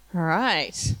All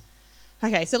right.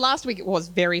 Okay, so last week it was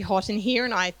very hot in here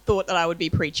and I thought that I would be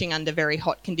preaching under very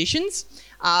hot conditions,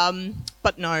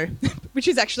 but no, which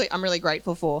is actually I'm really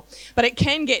grateful for. But it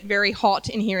can get very hot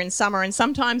in here in summer, and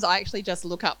sometimes I actually just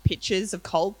look up pictures of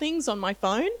cold things on my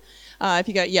phone. If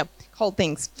you go, cold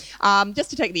things,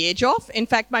 just to take the edge off. In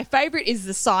fact, my favourite is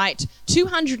the site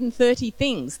 230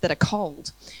 Things That Are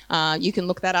Cold. You can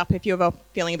look that up if you're ever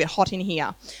feeling a bit hot in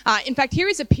here. In fact, here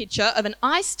is a picture of an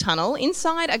ice tunnel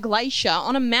inside a glacier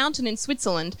on a mountain in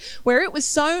Switzerland where it was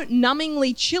so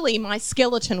numbingly chilly my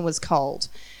skeleton was cold.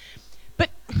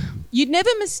 But you'd never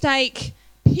mistake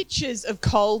pictures of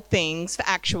cold things for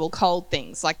actual cold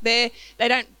things. Like they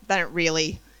don't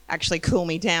really actually cool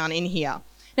me down in here.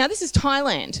 Now, this is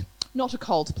Thailand, not a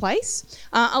cold place.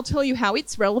 I'll tell you how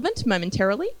it's relevant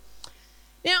momentarily.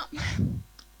 Now,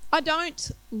 I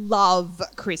don't love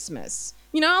Christmas.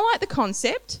 You know, I like the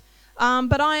concept,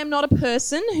 but I am not a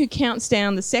person who counts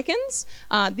down the seconds.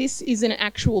 This is an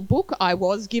actual book I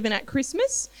was given at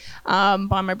Christmas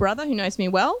by my brother, who knows me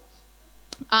well.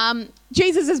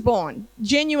 Jesus is born.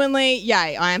 Genuinely,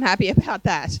 yay, I am happy about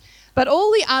that. But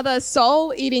all the other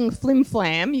soul-eating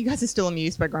flim-flam, you guys are still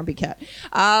amused by Grumpy Cat,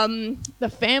 the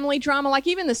family drama, like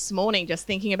even this morning, just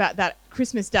thinking about that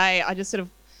Christmas day, I just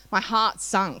my heart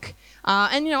sunk.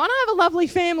 And, you know, I don't have a lovely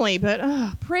family, but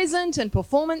present and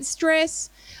performance stress.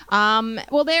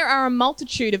 Well, there are a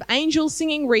multitude of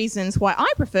angel-singing reasons why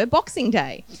I prefer Boxing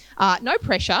Day. No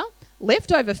pressure.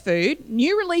 Leftover food,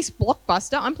 new release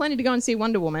blockbuster. I'm planning to go and see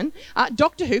Wonder Woman.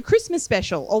 Doctor Who Christmas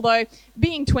special. Although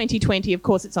being 2020, of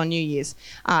course, it's on New Year's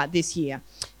next year.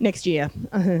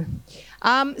 So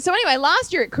anyway,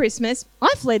 last year at Christmas,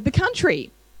 I fled the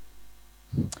country.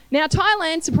 Now,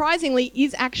 Thailand, surprisingly,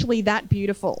 is actually that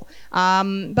beautiful.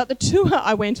 But the tour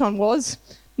I went on was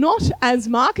not as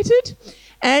marketed,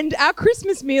 and our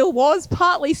Christmas meal was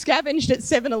partly scavenged at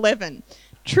 7-Eleven.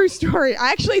 True story.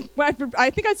 I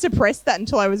think I suppressed that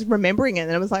until I was remembering it,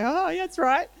 and I was like, oh, yeah, that's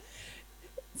right.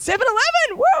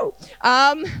 7-Eleven,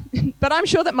 woo! But I'm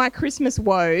sure that my Christmas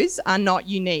woes are not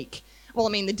unique. Well,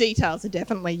 I mean, the details are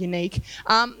definitely unique,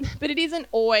 but it isn't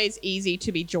always easy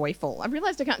to be joyful. I've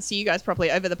realised I can't see you guys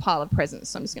properly over the pile of presents,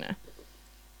 so I'm just going to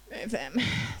move them.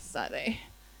 So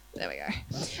there we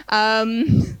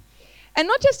go. And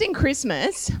not just in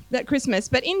Christmas,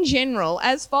 but in general,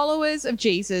 as followers of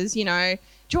Jesus, you know,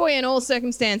 joy in all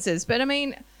circumstances. But I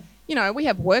mean, you know, we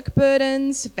have work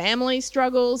burdens, family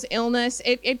struggles, illness.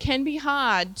 It can be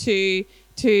hard to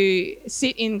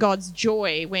sit in God's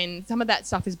joy when some of that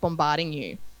stuff is bombarding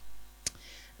you.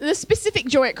 The specific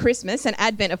joy at Christmas and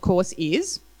Advent, of course,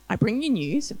 is I bring you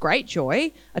news of great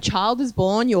joy. A child is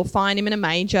born, you'll find him in a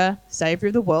manger, Saviour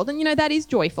of the world. And, you know, that is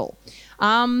joyful.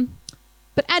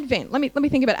 But Advent, let me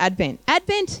think about Advent.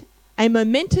 Advent, a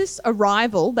momentous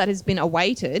arrival that has been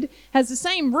awaited, has the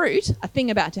same root, a thing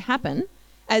about to happen,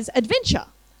 as adventure,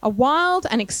 a wild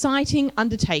and exciting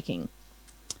undertaking.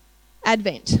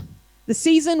 Advent, the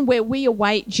season where we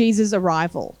await Jesus'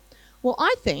 arrival. Well,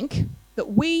 I think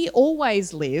that we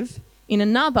always live in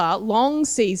another long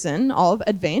season of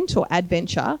Advent or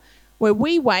adventure where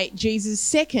we wait Jesus'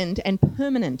 second and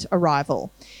permanent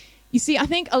arrival. You see, I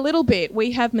think a little bit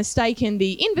we have mistaken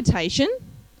the invitation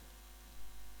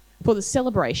for the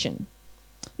celebration.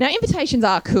 Now, invitations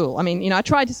are cool. I mean, you know, I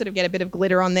tried to get a bit of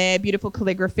glitter on there, beautiful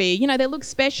calligraphy. You know, they look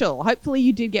special. Hopefully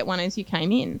you did get one as you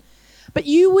came in. But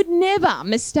you would never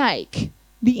mistake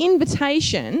the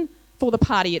invitation for the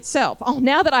party itself. Oh,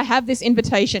 now that I have this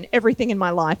invitation, everything in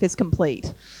my life is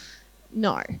complete.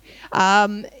 No.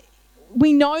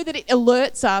 We know that it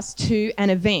alerts us to an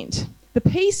event. The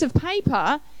piece of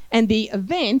paper and the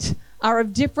event are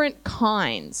of different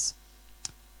kinds.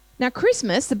 Now,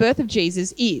 Christmas, the birth of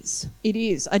Jesus, is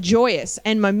a joyous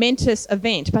and momentous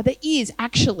event, but there is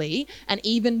actually an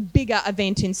even bigger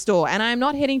event in store. And I am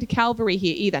not heading to Calvary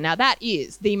here either. Now, that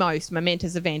is the most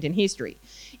momentous event in history.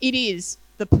 It is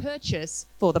the purchase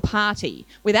for the party.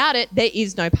 Without it, there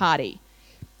is no party.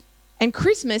 And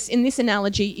Christmas, in this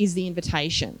analogy, is the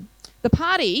invitation. The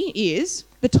party is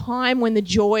the time when the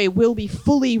joy will be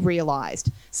fully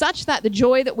realised, such that the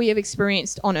joy that we have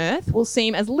experienced on earth will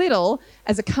seem as little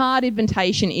as a card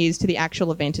invitation is to the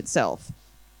actual event itself.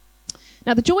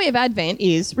 Now, the joy of Advent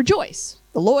is rejoice.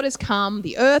 The Lord has come,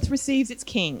 the earth receives its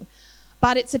King,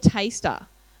 but it's a taster. I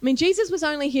mean, Jesus was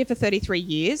only here for 33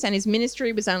 years, and his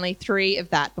ministry was only 3 of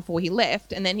that before he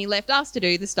left, and then he left us to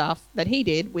do the stuff that he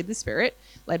did with the Spirit,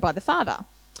 led by the Father.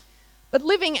 But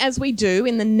living as we do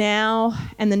in the now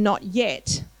and the not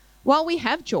yet, while we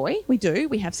have joy,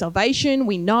 we have salvation,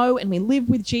 we know and we live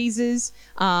with Jesus,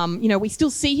 we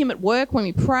still see him at work when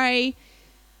we pray,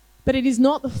 but it is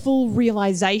not the full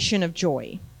realisation of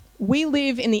joy. we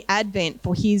live in the advent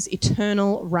for his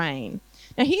eternal reign.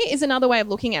 Now, here is another way of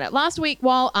looking at it. Last week,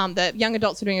 while the young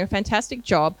adults were doing a fantastic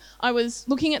job, I was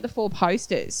looking at the 4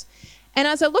 posters. And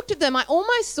as I looked at them, I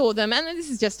almost saw them, and this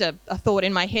is just a thought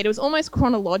in my head, it was almost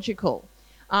chronological.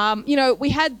 We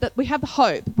have the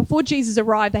hope. Before Jesus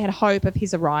arrived, they had hope of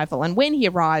his arrival. And when he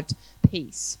arrived,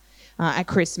 peace at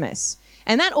Christmas.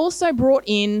 And that also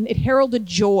it heralded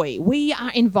joy. We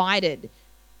are invited.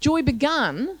 Joy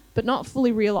begun, but not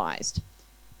fully realised.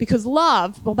 Because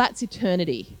love, well, that's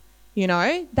eternity.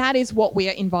 That is what we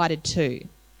are invited to.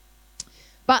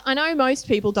 But I know most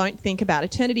people don't think about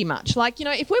eternity much. Like,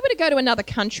 if we were to go to another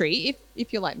country,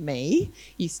 if you're like me,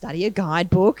 you study a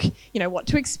guidebook, what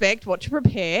to expect, what to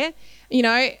prepare,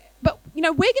 but, we're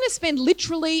going to spend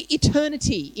literally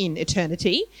eternity in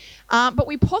eternity, but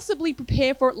we possibly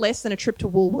prepare for it less than a trip to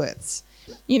Woolworths.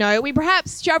 We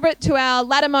perhaps shove it to our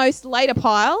lattermost later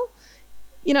pile.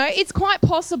 It's quite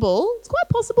possible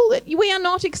that we are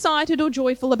not excited or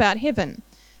joyful about heaven.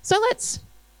 So let's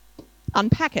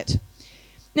unpack it.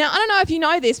 Now, I don't know if you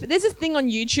know this, but there's this thing on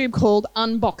YouTube called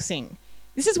unboxing.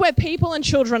 This is where people and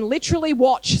children literally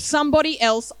watch somebody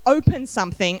else open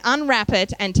something, unwrap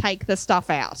it, and take the stuff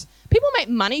out. People make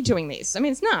money doing this. I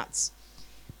mean, it's nuts.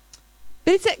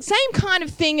 But it's that same kind of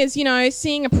thing as,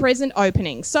 seeing a present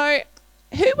opening. So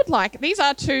who would like... These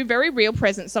are 2 very real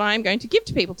presents that I am going to give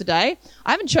to people today.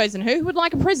 I haven't chosen who would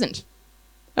like a present.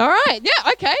 All right.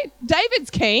 Yeah, okay. David's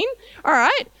keen. All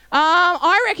right.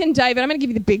 I reckon, David, I'm going to give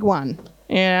you the big one.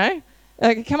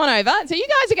 Okay, come on over. So you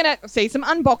guys are going to see some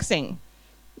unboxing.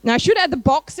 Now, I should add the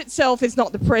box itself is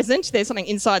not the present. There's something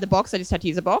inside the box. I just had to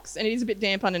use a box, and it is a bit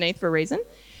damp underneath for a reason.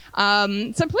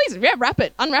 So please, unwrap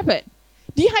it.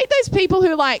 Do you hate those people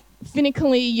who,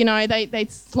 finickily, they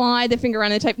slide their finger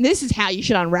around the tape? This is how you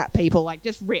should unwrap people,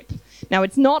 just rip. Now,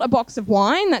 it's not a box of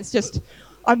wine. That's just,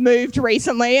 I've moved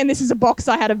recently, and this is a box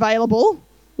I had available.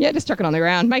 Yeah, just chuck it on the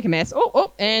ground, make a mess.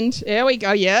 Oh, and there we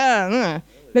go, yeah.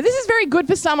 Now, this is very good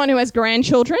for someone who has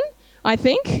grandchildren, I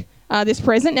think, this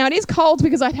present. Now, it is cold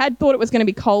because I had thought it was going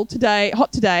to be hot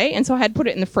today, and so I had put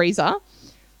it in the freezer.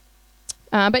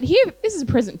 But here, this is a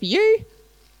present for you.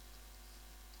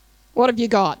 What have you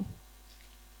got?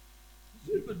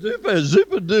 Super duper.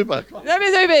 Super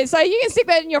duper. So you can stick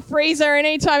that in your freezer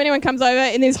anytime anyone comes over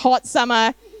in this hot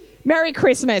summer. Merry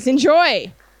Christmas.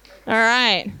 Enjoy. All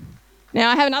right. Now,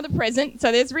 I have another present.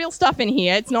 So there's real stuff in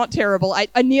here. It's not terrible. I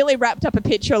nearly wrapped up a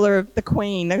picture of the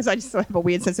Queen because I just have a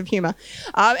weird sense of humour.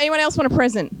 Anyone else want a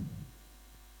present?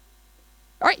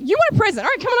 All right, you want a present. All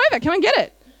right, come on over. Come and get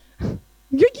it.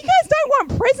 You guys don't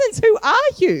want presents. Who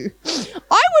are you?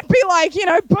 I would be like,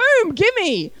 boom,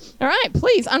 gimme. All right,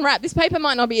 please unwrap. This paper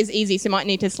might not be as easy, so you might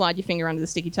need to slide your finger under the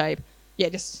sticky tape. Yeah.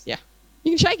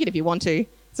 You can shake it if you want to.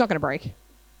 It's not going to break.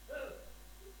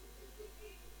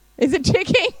 Is it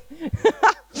ticking?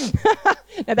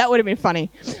 Now, that would have been funny.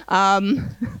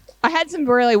 I had some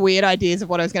really weird ideas of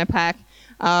what I was going to pack.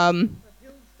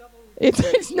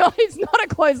 It's not a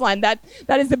clothesline. That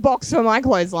is the box for my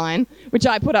clothesline, which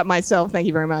I put up myself. Thank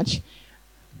you very much.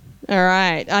 All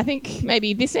right. I think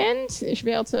maybe this end. You should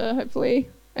be able to hopefully...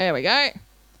 There we go.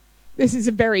 This is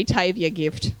a very Tavia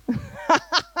gift.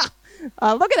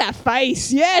 Look at that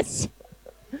face. Yes.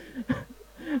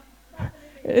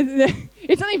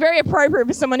 It's something very appropriate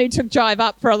for someone who took Jive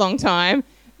up for a long time.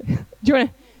 Do you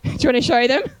want to show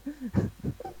them?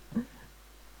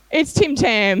 It's Tim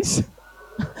Tams.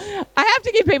 I have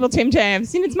to give people Tim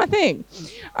Tams. It's my thing.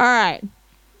 All right.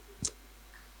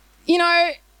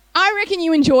 I reckon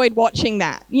you enjoyed watching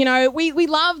that. We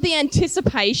love the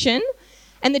anticipation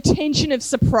and the tension of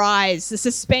surprise, the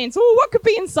suspense. Oh, what could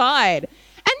be inside?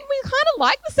 And we kind of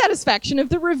like the satisfaction of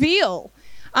the reveal.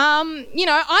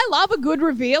 I love a good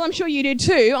reveal. I'm sure you do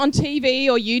too on TV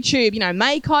or YouTube.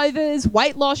 Makeovers,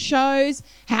 weight loss shows,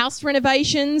 house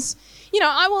renovations.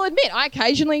 I will admit, I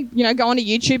occasionally, go onto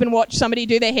YouTube and watch somebody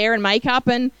do their hair and makeup,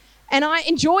 and I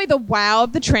enjoy the wow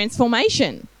of the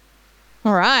transformation.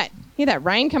 All right, hear that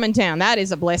rain coming down. That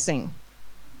is a blessing.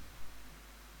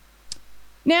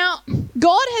 Now,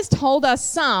 God has told us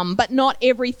some, but not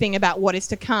everything about what is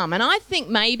to come. And I think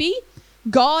maybe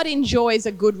God enjoys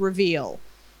a good reveal.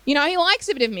 He likes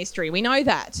a bit of mystery. We know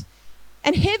that.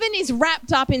 And heaven is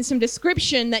wrapped up in some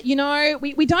description that,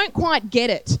 we don't quite get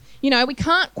it. We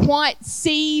can't quite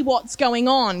see what's going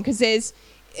on because there's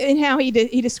in how he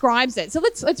describes it. So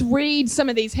let's read some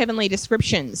of these heavenly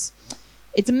descriptions.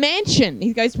 It's a mansion.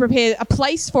 He goes to prepare a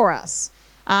place for us.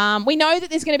 We know that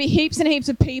there's going to be heaps and heaps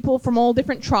of people from all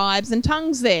different tribes and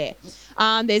tongues there.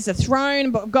 There's a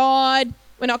throne of God.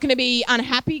 We're not going to be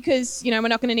unhappy because, we're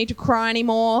not going to need to cry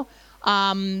anymore.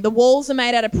 The walls are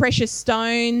made out of precious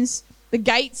stones. The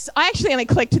gates, I actually only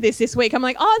collected this week. I'm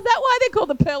like, oh, is that why they're called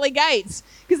the pearly gates?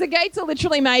 Because the gates are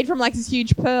literally made from like this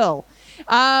huge pearl.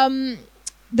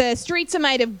 The streets are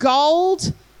made of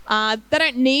gold. They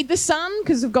don't need the sun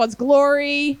because of God's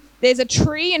glory. There's a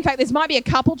tree. In fact, there might be a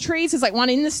couple trees. There's like one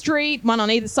in the street, one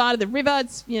on either side of the river.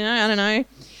 It's, I don't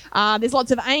know. There's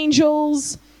lots of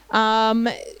angels. So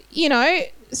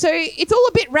it's all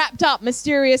a bit wrapped up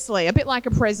mysteriously, a bit like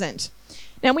a present.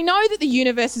 Now, we know that the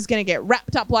universe is going to get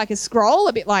wrapped up like a scroll,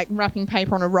 a bit like wrapping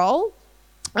paper on a roll.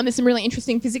 And there's some really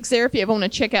interesting physics there. If you ever want to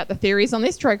check out the theories on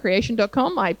this,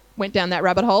 trycreation.com. I went down that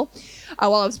rabbit hole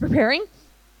while I was preparing.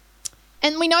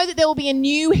 And we know that there will be a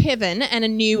new heaven and a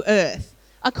new earth,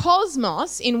 a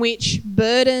cosmos in which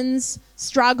burdens,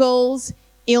 struggles,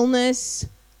 illness,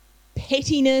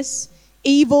 pettiness,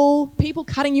 evil, people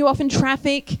cutting you off in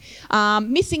traffic,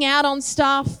 missing out on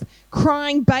stuff,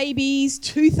 crying babies,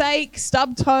 toothache,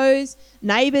 stubbed toes,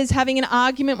 neighbours having an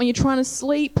argument when you're trying to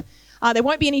sleep. There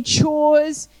won't be any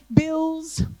chores,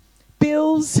 bills,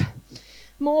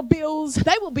 more bills.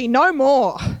 They will be no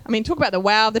more. I mean, talk about the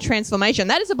wow of the transformation.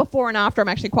 That is a before and after I'm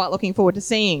actually quite looking forward to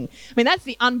seeing. I mean, that's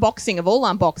the unboxing of all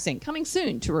unboxing, coming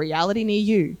soon to a reality near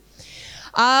you.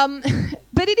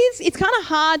 But it's kind of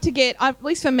hard to get, at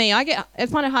least for me, I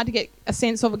find it hard to get a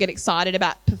sense of or get excited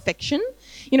about perfection.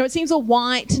 It seems all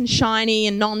white and shiny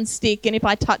and non-stick, and if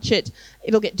I touch it,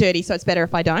 it'll get dirty, so it's better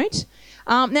if I don't.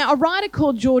 Now, a writer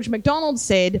called George MacDonald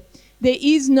said, there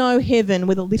is no heaven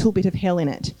with a little bit of hell in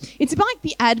it. It's like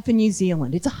the ad for New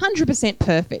Zealand. It's 100%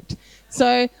 perfect.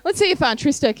 So let's see if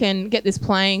Trista can get this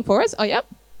playing for us. Oh, yep.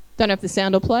 Don't know if the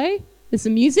sound will play. There's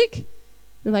some music.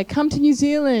 They're like, come to New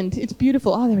Zealand. It's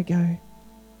beautiful. Oh, there we go.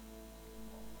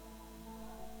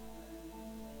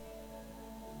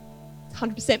 It's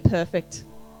 100% perfect.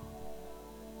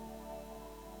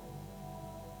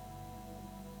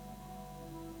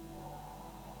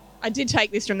 I did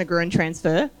take this from the Gruen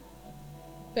transfer.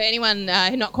 For anyone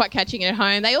who's not quite catching it at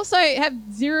home, they also have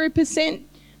 0%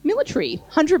 military,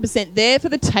 100% there for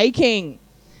the taking.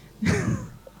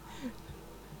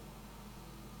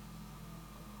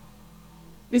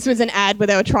 This was an ad where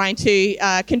they were trying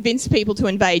to convince people to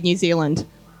invade New Zealand.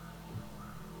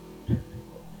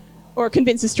 Or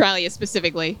convince Australia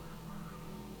specifically.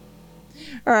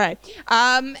 All right.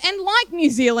 And like New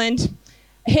Zealand,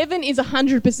 heaven is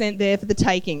 100% there for the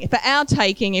taking, for our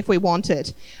taking if we want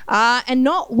it. And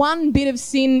not one bit of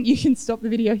sin, you can stop the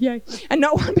video, yay. And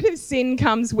not one bit of sin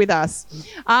comes with us.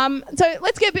 So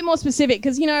let's get a bit more specific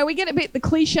because, we get a bit the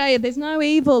cliche of there's no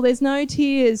evil, there's no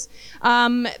tears.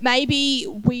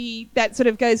 Maybe that sort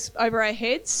of goes over our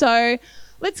heads. So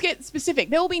let's get specific.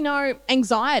 There will be no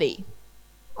anxiety.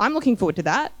 I'm looking forward to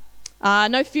that.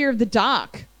 No fear of the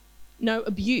dark. No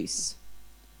abuse.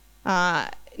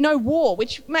 No war,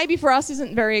 which maybe for us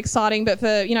isn't very exciting, but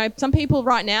for, some people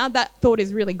right now, that thought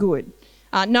is really good.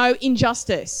 No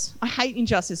injustice. I hate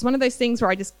injustice. One of those things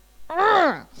where I just...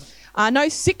 no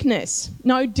sickness.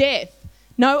 No death.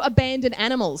 No abandoned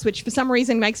animals, which for some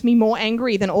reason makes me more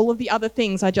angry than all of the other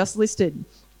things I just listed.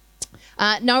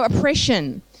 No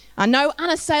oppression. No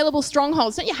unassailable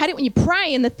strongholds. Don't you hate it when you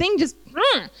pray and the thing just...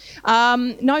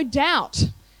 no doubt.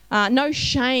 No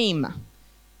shame.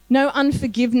 No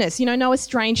unforgiveness, no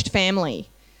estranged family,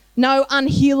 no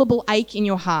unhealable ache in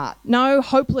your heart, no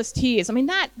hopeless tears. I mean,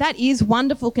 that is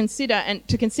wonderful to consider,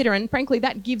 and frankly,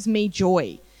 that gives me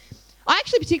joy. I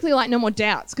actually particularly like no more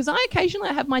doubts, because I occasionally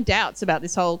have my doubts about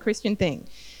this whole Christian thing.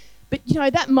 But,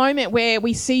 that moment where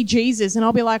we see Jesus and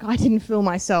I'll be like, I didn't fool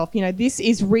myself. This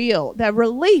is real. The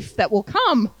relief that will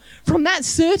come from that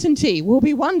certainty will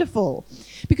be wonderful.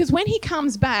 Because when he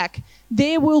comes back,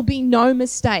 there will be no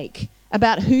mistake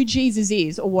about who Jesus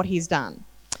is or what he's done.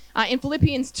 In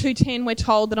Philippians 2:10, we're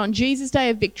told that on Jesus' day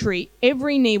of victory,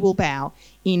 every knee will bow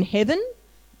in heaven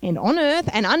and on earth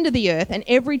and under the earth, and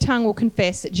every tongue will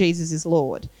confess that Jesus is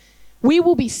Lord. We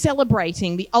will be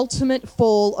celebrating the ultimate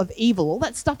fall of evil, all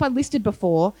that stuff I listed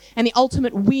before, and the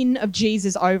ultimate win of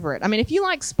Jesus over it. I mean, if you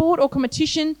like sport or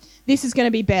competition, this is going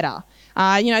to be better.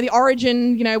 The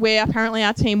Origin, where apparently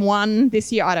our team won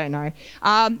this year, I don't know.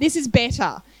 This is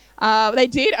better. They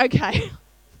did? Okay.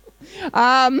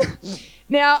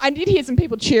 Now, I did hear some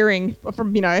people cheering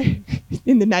from,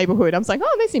 in the neighbourhood. I was like,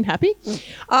 oh, they seem happy.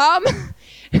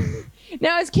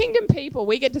 Now, as kingdom people,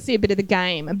 we get to see a bit of the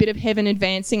game, a bit of heaven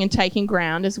advancing and taking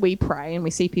ground as we pray and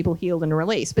we see people healed and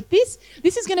released. But this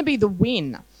is going to be the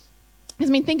win.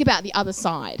 Because, think about the other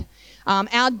side.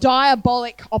 Our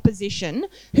diabolic opposition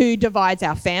who divides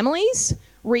our families,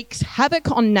 wreaks havoc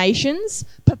on nations,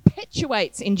 perpetuates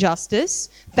perpetuates injustice,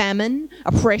 famine,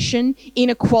 oppression,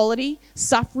 inequality,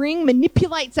 suffering,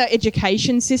 manipulates our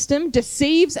education system,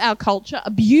 deceives our culture,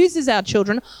 abuses our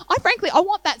children. I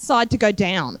want that side to go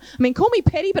down. I mean, call me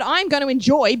petty, but I'm going to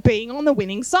enjoy being on the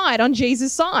winning side, on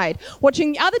Jesus' side,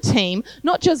 watching the other team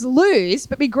not just lose,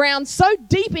 but be ground so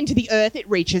deep into the earth it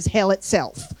reaches hell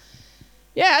itself.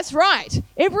 Yeah, that's right.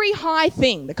 Every high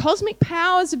thing, the cosmic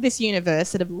powers of this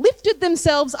universe that have lifted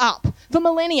themselves up for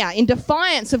millennia in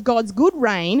defiance of God's good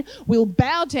reign will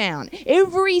bow down.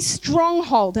 Every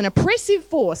stronghold and oppressive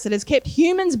force that has kept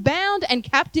humans bound and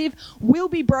captive will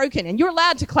be broken. And you're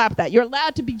allowed to clap that. You're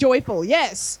allowed to be joyful.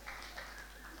 Yes.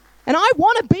 And I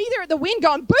want to be there at the win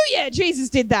going, booyah, Jesus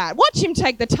did that. Watch him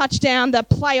take the touchdown, the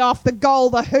playoff, the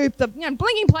goal, the hoop, the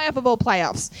blinging playoff of all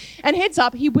playoffs. And heads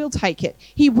up, he will take it.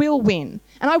 He will win.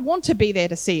 And I want to be there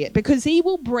to see it because he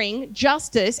will bring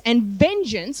justice and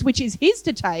vengeance, which is his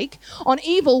to take, on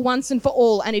evil once and for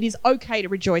all. And it is okay to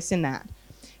rejoice in that.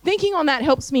 Thinking on that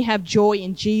helps me have joy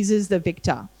in Jesus the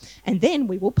victor. And then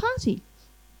we will party.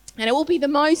 And it will be the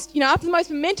most, after the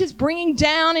most momentous bringing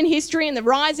down in history and the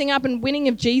rising up and winning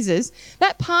of Jesus,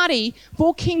 that party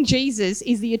for King Jesus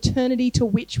is the eternity to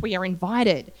which we are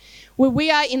invited, where we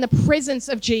are in the presence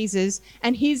of Jesus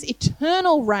and his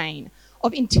eternal reign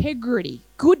of integrity,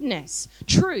 goodness,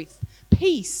 truth,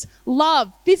 peace,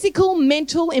 love, physical,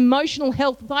 mental, emotional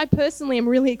health, which I personally am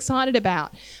really excited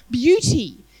about,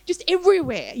 beauty, just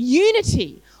everywhere,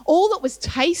 unity. All that was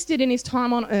tasted in his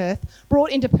time on earth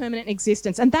brought into permanent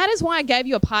existence. And that is why I gave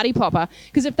you a party popper,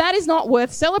 because if that is not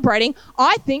worth celebrating,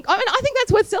 I think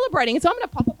that's worth celebrating. And so I'm going to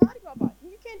pop a party popper.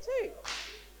 You can too.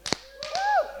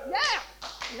 Woo! Yeah.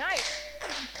 Nice.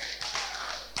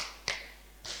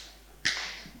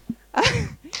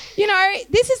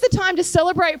 This is the time to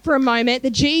celebrate for a moment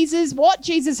what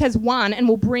Jesus has won and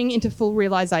will bring into full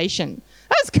realization.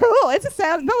 That's cool. It's a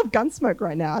smell of gun smoke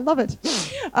right now. I love it.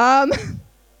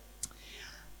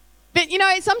 But,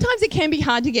 sometimes it can be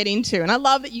hard to get into, and I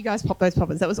love that you guys popped those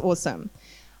poppers. That was awesome.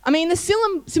 I mean, the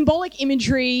symbolic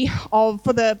imagery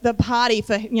for the party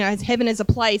for, heaven as a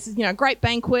place is, a great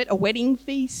banquet, a wedding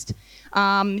feast.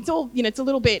 It's all, it's a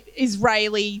little bit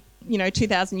Israeli,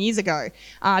 2,000 years ago.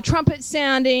 Trumpets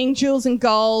sounding, jewels and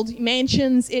gold,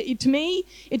 mansions. To me,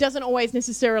 it doesn't always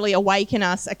necessarily awaken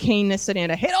us a keenness to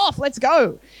head off, let's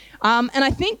go. And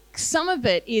I think some of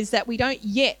it is that we don't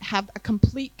yet have a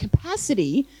complete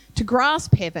capacity to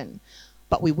grasp heaven,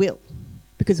 but we will,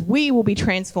 because we will be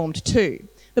transformed too.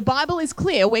 The Bible is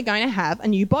clear we're going to have a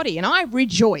new body, and I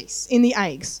rejoice in the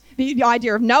aches, the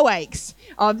idea of no aches,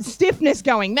 of stiffness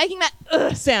going, making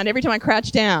that sound every time I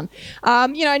crouch down.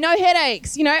 No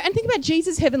headaches, and think about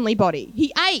Jesus' heavenly body.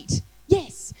 He ate,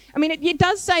 yes. I mean, it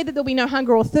does say that there'll be no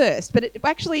hunger or thirst, but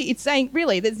it's saying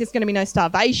really there's just going to be no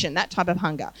starvation, that type of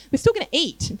hunger. We're still going to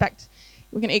eat. In fact,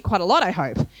 we're going to eat quite a lot, I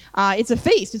hope. It's a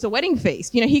feast. It's a wedding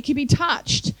feast. He could be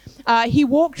touched. He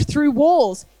walked through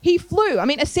walls. He flew. I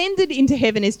mean, ascended into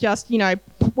heaven is just,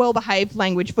 well-behaved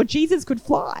language for Jesus could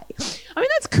fly. I mean,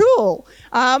 that's cool.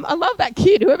 I love that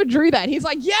kid. Whoever drew that, he's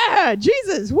like, yeah,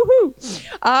 Jesus, woohoo.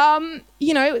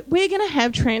 We're going to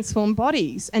have transformed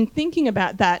bodies. And thinking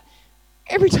about that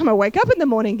every time I wake up in the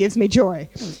morning gives me joy.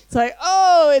 It's like,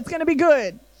 it's going to be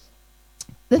good.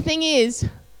 The thing is,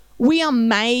 we are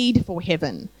made for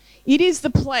heaven. It is the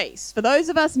place, for those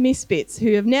of us misfits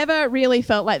who have never really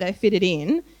felt like they fitted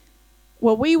in,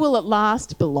 well, we will at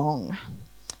last belong.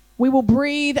 We will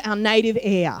breathe our native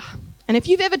air. And if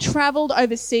you've ever travelled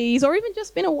overseas or even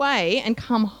just been away and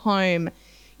come home,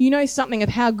 you know something of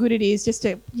how good it is just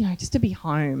to be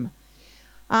home.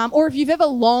 Or if you've ever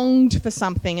longed for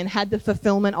something and had the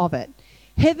fulfillment of it.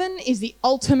 Heaven is the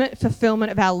ultimate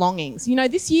fulfillment of our longings.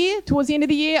 This year, towards the end of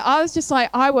the year, I was just like,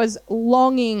 I was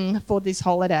longing for this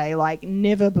holiday like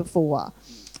never before,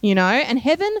 and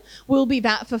heaven will be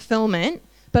that fulfillment,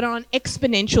 but on an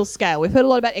exponential scale. We've heard a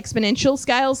lot about exponential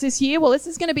scales this year. Well, this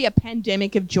is going to be a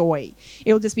pandemic of joy.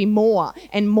 It'll just be more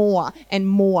and more and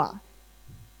more.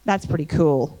 That's pretty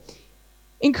cool.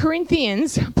 In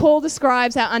Corinthians, Paul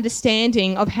describes our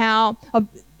understanding of how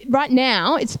right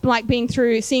now it's like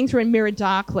seeing through a mirror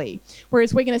darkly,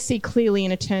 whereas we're going to see clearly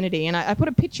in eternity. And I put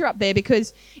a picture up there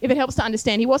because if it helps to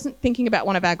understand, he wasn't thinking about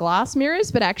one of our glass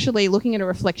mirrors, but actually looking at a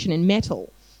reflection in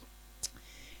metal.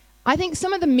 I think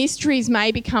some of the mysteries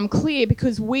may become clear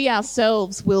because we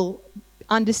ourselves will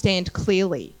understand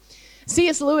clearly.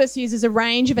 C.S. Lewis uses a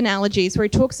range of analogies where he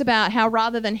talks about how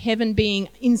rather than heaven being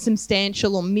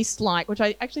insubstantial or mist-like, which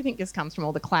I actually think just comes from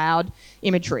all the cloud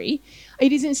imagery,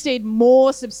 it is instead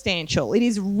more substantial. It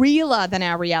is realer than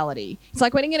our reality. It's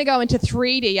like we're going to go into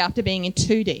 3D after being in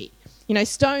 2D.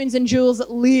 stones and jewels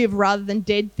that live rather than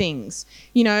dead things.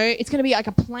 It's going to be like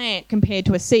a plant compared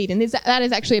to a seed. And that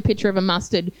is actually a picture of a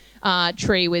mustard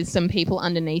tree with some people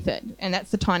underneath it. And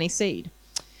that's the tiny seed.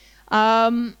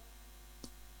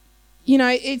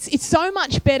 It's so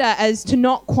much better as to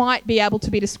not quite be able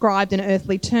to be described in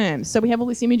earthly terms. So we have all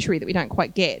this imagery that we don't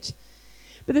quite get.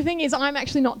 But the thing is, I'm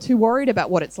actually not too worried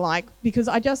about what it's like because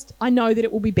I know that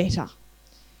it will be better.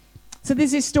 So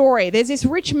there's this story. There's this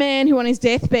rich man who on his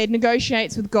deathbed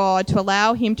negotiates with God to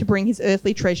allow him to bring his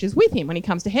earthly treasures with him when he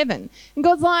comes to heaven. And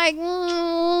God's like,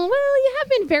 well, you have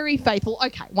been very faithful.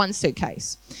 Okay, one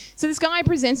suitcase. So this guy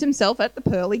presents himself at the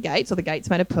pearly gates, or the gates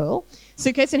made of pearl,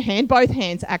 suitcase in hand, both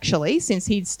hands actually, since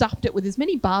he'd stuffed it with as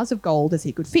many bars of gold as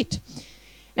he could fit.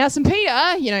 Now, St. Peter,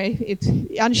 it's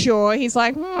unsure. He's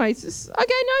like, it's just, okay,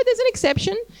 no, there's an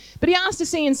exception. But he asks to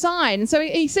see inside. And so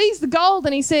he sees the gold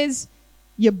and he says,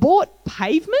 you bought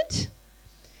pavement?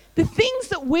 The things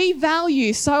that we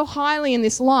value so highly in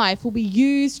this life will be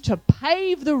used to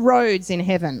pave the roads in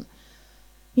heaven.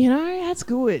 That's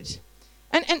good.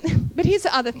 But here's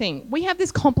the other thing. We have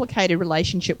this complicated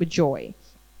relationship with joy.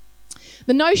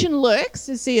 The notion lurks,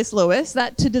 as C.S. Lewis,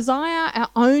 that to desire our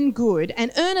own good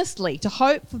and earnestly to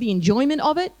hope for the enjoyment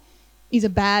of it is a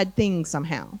bad thing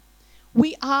somehow.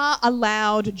 We are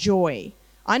allowed joy.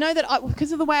 I know that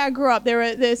because of the way I grew up,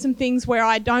 there's some things where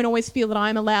I don't always feel that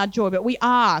I'm allowed joy, but we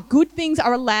are. Good things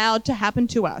are allowed to happen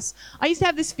to us. I used to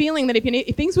have this feeling that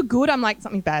if things were good, I'm like,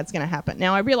 something bad's going to happen.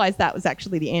 Now, I realised that was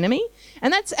actually the enemy.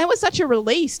 And it was such a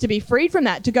release to be freed from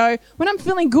that, to go, when I'm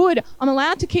feeling good, I'm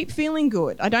allowed to keep feeling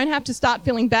good. I don't have to start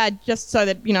feeling bad just so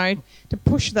that, to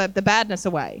push the badness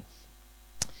away.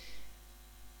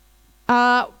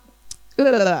 Now,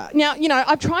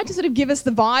 I've tried to sort of give us the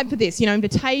vibe for this,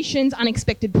 invitations,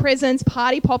 unexpected presents,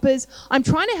 party poppers. I'm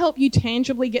trying to help you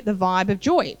tangibly get the vibe of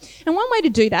joy. And one way to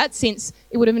do that, since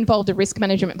it would have involved a risk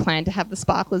management plan to have the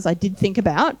sparklers I did think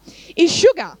about, is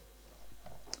sugar.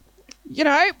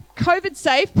 COVID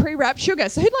safe, pre-wrapped sugar.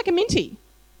 So who'd like a minty?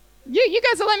 You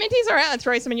guys all like minties? All right, I'll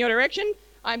throw some in your direction.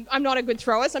 I'm not a good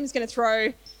thrower, so I'm just going to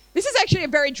throw... This is actually a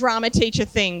very drama teacher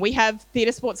thing. We have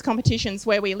theatre sports competitions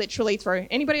where we literally throw...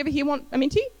 Anybody over here want a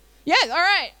minty? Yeah, all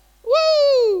right.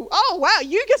 Woo! Oh, wow,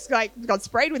 you just got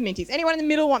sprayed with minties. Anyone in the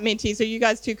middle want minties? Are you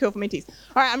guys too cool for minties?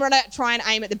 All right, I'm going to try and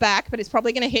aim at the back, but it's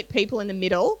probably going to hit people in the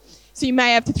middle, so you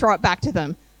may have to throw it back to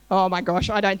them. Oh, my gosh,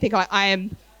 I don't think I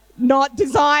am not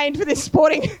designed for this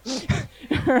sporting...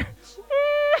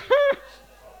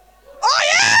 Oh,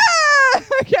 yeah!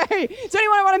 Okay. Does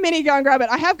anyone want a mini? Go and grab it.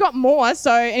 I have got more,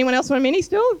 so anyone else want a mini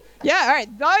still? Yeah, all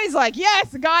right. Those yes,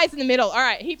 the guys in the middle. All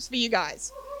right, heaps for you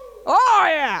guys. Oh,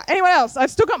 yeah. Anyone else? I've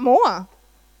still got more.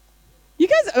 You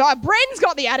guys, Bren's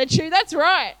got the attitude. That's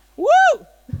right. Woo!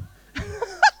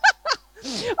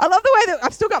 I love the way that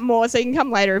I've still got more, so you can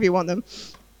come later if you want them.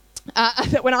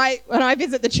 That when I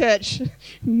visit the church,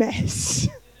 mess.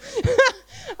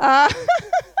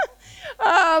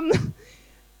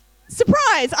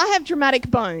 Surprise! I have dramatic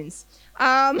bones.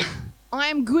 I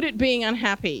am good at being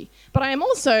unhappy, but I am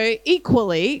also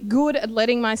equally good at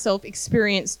letting myself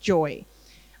experience joy.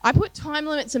 I put time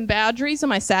limits and boundaries on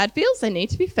my sad feels. They need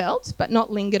to be felt, but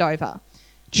not lingered over.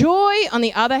 Joy, on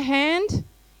the other hand,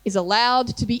 is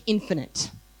allowed to be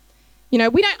infinite. I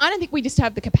don't think we just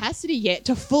have the capacity yet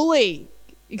to fully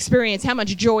experience how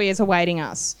much joy is awaiting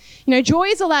us. Joy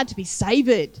is allowed to be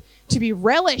savoured, to be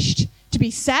relished, to be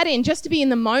sat in, just to be in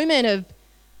the moment of,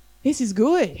 this is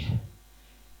good.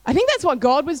 I think that's what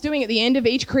God was doing at the end of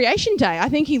each creation day. I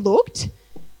think he looked,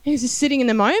 he was just sitting in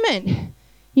the moment.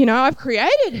 I've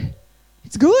created.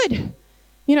 It's good.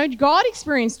 God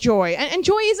experienced joy. And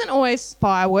joy isn't always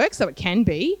fireworks, though it can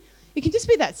be. It can just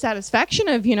be that satisfaction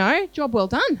of, job well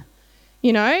done.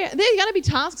 There are going to be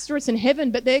tasks for us in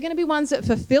heaven, but they're going to be ones that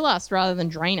fulfill us rather than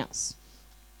drain us.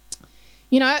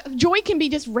 Joy can be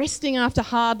just resting after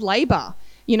hard labour.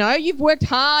 You've worked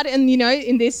hard and,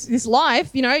 in this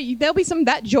life, there'll be some of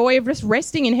that joy of just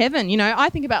resting in heaven. I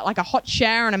think about like a hot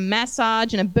shower and a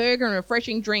massage and a burger and a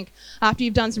refreshing drink after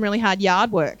you've done some really hard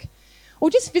yard work. Or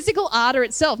just physical ardour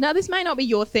itself. Now, this may not be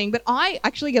your thing, but I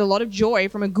actually get a lot of joy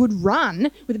from a good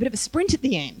run with a bit of a sprint at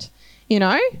the end,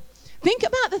 Think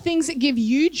about the things that give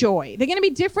you joy. They're going to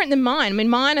be different than mine.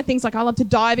 Mine are things like I love to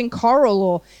dive in coral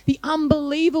or the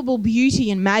unbelievable beauty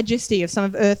and majesty of some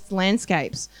of Earth's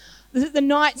landscapes. The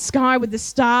night sky with the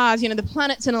stars, the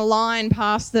planets in a line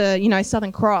past the,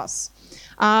 Southern Cross.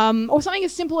 Or something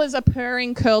as simple as a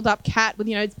purring, curled-up cat with,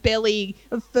 its belly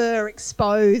of fur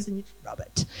exposed and you just rub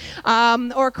it.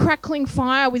 Or a crackling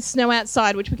fire with snow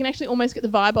outside, which we can actually almost get the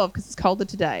vibe of because it's colder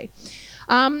today.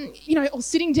 Or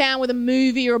sitting down with a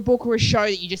movie or a book or a show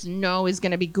that you just know is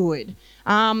going to be good.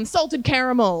 Salted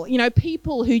caramel,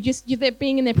 people who just,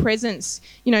 being in their presence,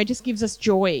 just gives us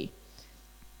joy.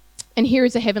 And here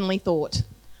is a heavenly thought.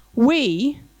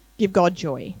 We give God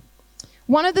joy.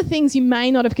 One of the things you may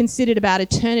not have considered about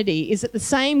eternity is that the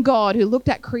same God who looked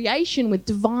at creation with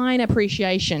divine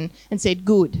appreciation and said,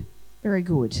 good, very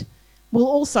good, will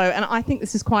also, and I think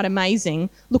this is quite amazing,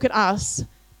 look at us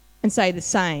and say the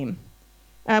same.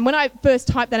 When I first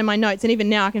typed that in my notes, and even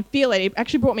now I can feel it, it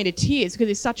actually brought me to tears because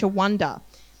it's such a wonder.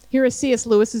 Here are C.S.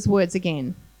 Lewis's words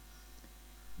again.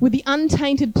 With the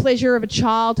untainted pleasure of a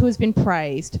child who has been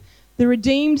praised, the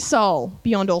redeemed soul,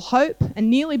 beyond all hope and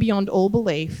nearly beyond all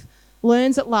belief,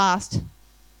 learns at last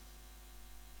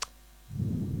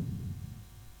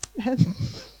so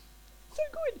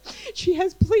good. She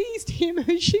has pleased him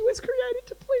who she was created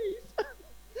to please.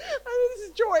 This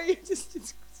is joy.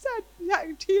 It's sad,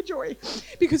 tear joy.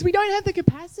 Because we don't have the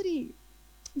capacity.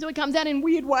 So it comes out in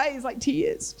weird ways like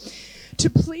tears. To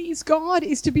please God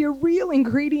is to be a real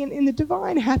ingredient in the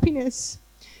divine happiness.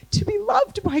 To be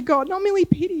loved by God, not merely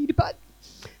pitied, but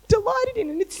delighted in.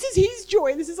 And this is his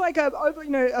joy. This is like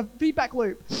a feedback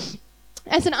loop.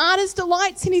 As an artist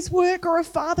delights in his work, or a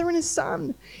father in his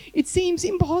son, it seems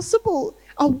impossible.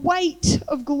 A weight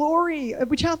of glory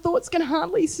which our thoughts can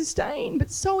hardly sustain,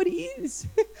 but so it is.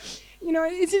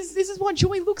 This is what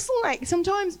joy looks like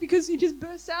sometimes, because it just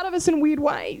bursts out of us in weird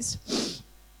ways.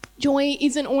 Joy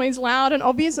isn't always loud and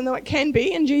obvious, and though it can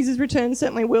be, and Jesus' return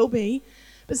certainly will be,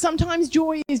 but sometimes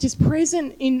joy is just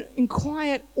present in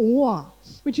quiet awe,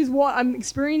 which is what I'm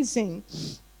experiencing.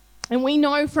 And we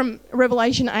know from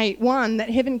Revelation 8:1 that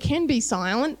heaven can be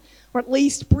silent, or at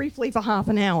least briefly for half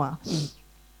an hour.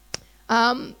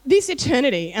 This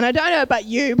eternity, and I don't know about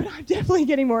you, but I'm definitely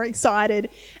getting more excited,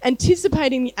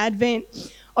 anticipating the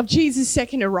advent of Jesus'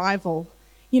 second arrival.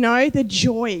 The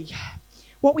joy,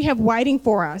 what we have waiting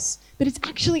for us. But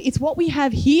it's what we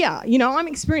have here. I'm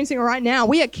experiencing it right now.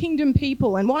 We are kingdom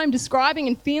people, and what I'm describing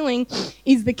and feeling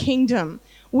is the kingdom.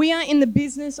 We are in the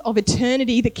business of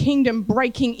eternity, the kingdom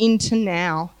breaking into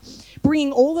now,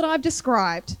 bringing all that I've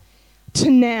described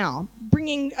to now,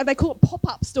 bringing, they call it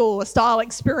pop-up store style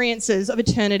experiences of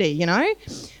eternity,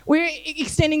 We're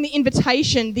extending the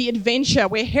invitation, the adventure.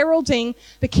 We're heralding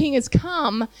the king has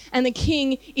come and the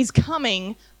king is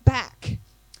coming back.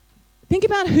 Think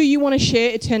about who you want to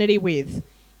share eternity with.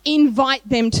 Invite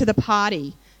them to the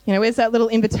party. Where's that little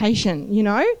invitation,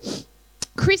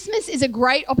 Christmas is a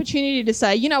great opportunity to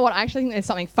say, I actually think there's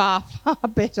something far, far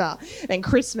better than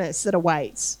Christmas that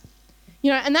awaits.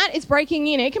 And that is breaking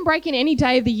in. It can break in any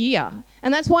day of the year.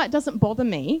 And that's why it doesn't bother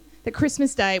me that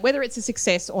Christmas Day, whether it's a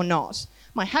success or not,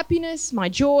 my happiness, my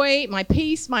joy, my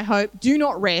peace, my hope do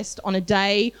not rest on a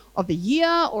day of the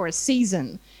year or a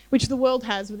season, which the world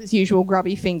has with its usual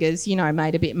grubby fingers,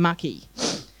 made a bit mucky.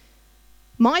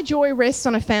 My joy rests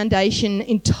on a foundation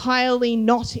entirely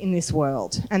not in this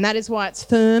world, and that is why it's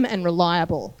firm and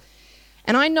reliable.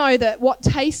 And I know that what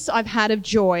tastes I've had of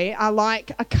joy are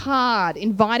like a card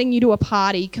inviting you to a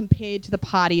party compared to the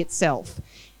party itself.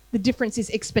 The difference is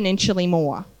exponentially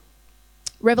more.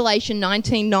 Revelation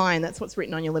 19:9, that's what's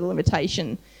written on your little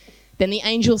invitation. Then the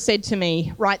angel said to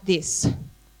me, write this,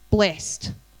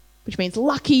 blessed, which means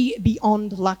lucky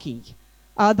beyond lucky,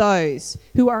 are those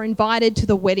who are invited to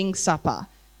the wedding supper,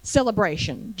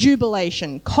 celebration,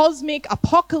 jubilation, cosmic,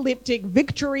 apocalyptic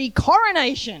victory,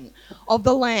 coronation of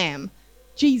the Lamb,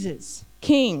 Jesus,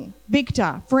 King,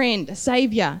 Victor, Friend,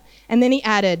 Saviour. And then he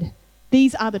added,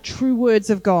 these are the true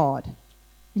words of God.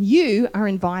 And you are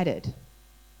invited.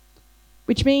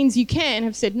 Which means you can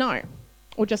have said no,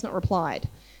 or just not replied.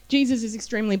 Jesus is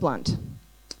extremely blunt.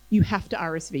 You have to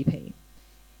RSVP.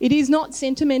 It is not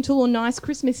sentimental or nice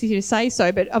Christmassy to say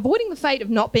so, but avoiding the fate of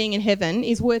not being in heaven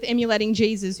is worth emulating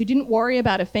Jesus, who didn't worry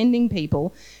about offending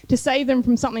people to save them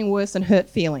from something worse than hurt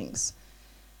feelings.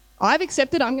 I've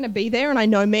accepted I'm going to be there, and I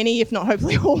know many, if not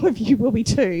hopefully all of you will be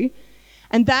too.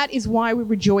 And that is why we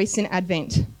rejoice in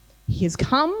Advent. He has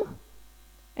come,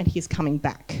 and he is coming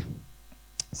back.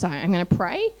 So I'm going to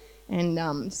pray and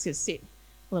just going to sit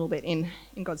a little bit in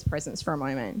God's presence for a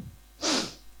moment.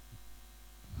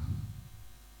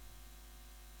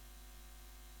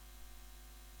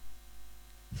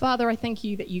 Father, I thank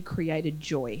you that you created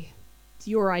joy. It's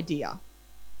your idea.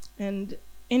 And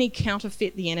any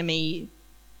counterfeit the enemy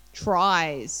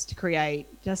tries to create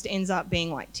just ends up being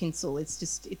like tinsel.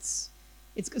 It's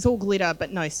all glitter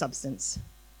but no substance.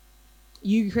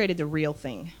 You created the real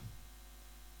thing.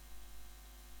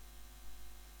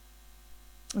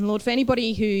 And Lord, for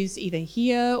anybody who's either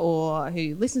here or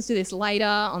who listens to this later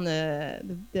on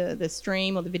the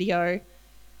stream or the video,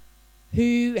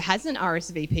 who hasn't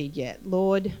RSVP'd yet.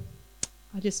 Lord,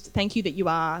 I just thank you that you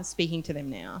are speaking to them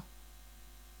now.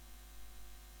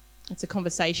 It's a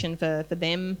conversation for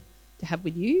them to have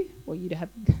with you, or you to have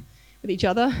with each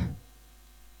other.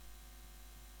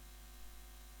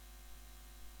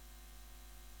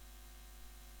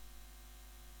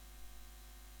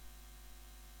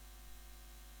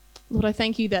 Lord, I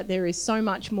thank you that there is so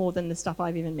much more than the stuff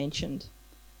I've even mentioned.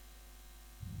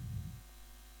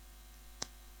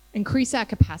 Increase our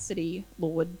capacity,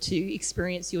 Lord, to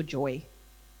experience your joy.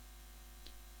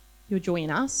 Your joy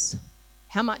in us.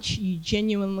 How much you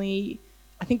genuinely,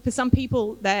 I think for some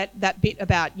people that bit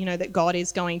about, that God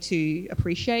is going to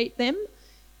appreciate them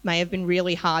may have been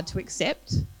really hard to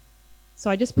accept. So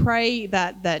I just pray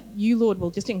that you, Lord,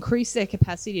 will just increase their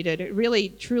capacity to really,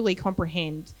 truly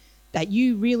comprehend that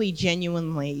you really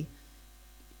genuinely,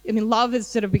 love has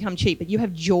sort of become cheap, but you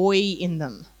have joy in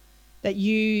them. That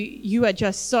you are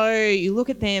just so, you look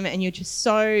at them and you're just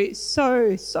so,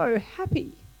 so, so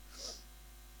happy.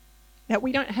 That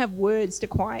we don't have words to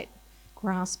quite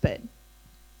grasp it.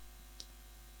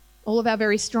 All of our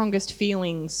very strongest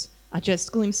feelings are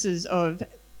just glimpses of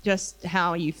just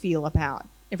how you feel about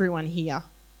everyone here.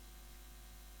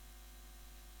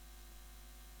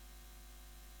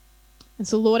 And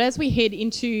so, Lord, as we head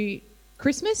into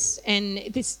Christmas and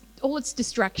all its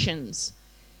distractions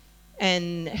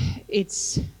and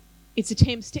its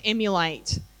attempts to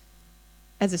emulate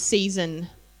as a season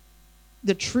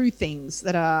the true things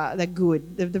that are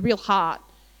good, the real heart,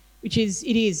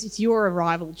 it's your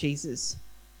arrival, Jesus,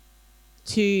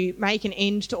 to make an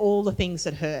end to all the things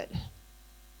that hurt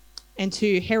and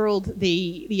to herald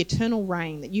the eternal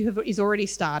reign that is already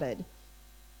started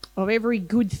of every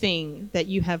good thing that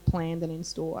you have planned and in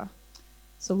store.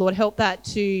 So, Lord, help that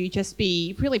to just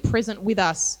be really present with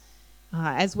us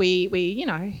as we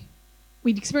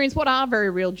experience what are very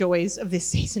real joys of this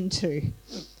season too,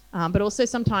 but also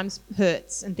sometimes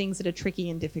hurts and things that are tricky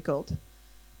and difficult.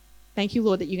 Thank you,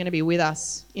 Lord, that you're going to be with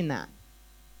us in that.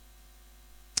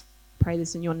 Pray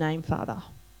this in your name, Father.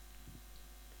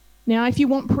 Now, if you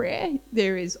want prayer,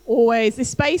 there is always this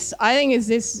space. I think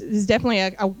there's definitely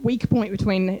a weak point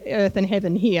between earth and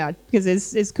heaven here,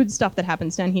 because there's good stuff that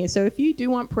happens down here. So if you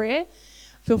do want prayer,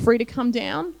 feel free to come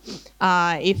down.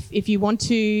 If you want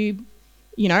to,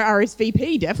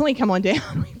 RSVP, definitely come on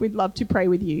down. We'd love to pray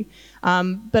with you.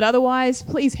 But otherwise,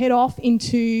 please head off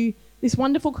into this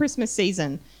wonderful Christmas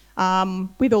season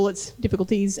with all its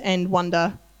difficulties and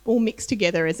wonder all mixed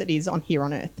together as it is on here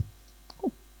on earth.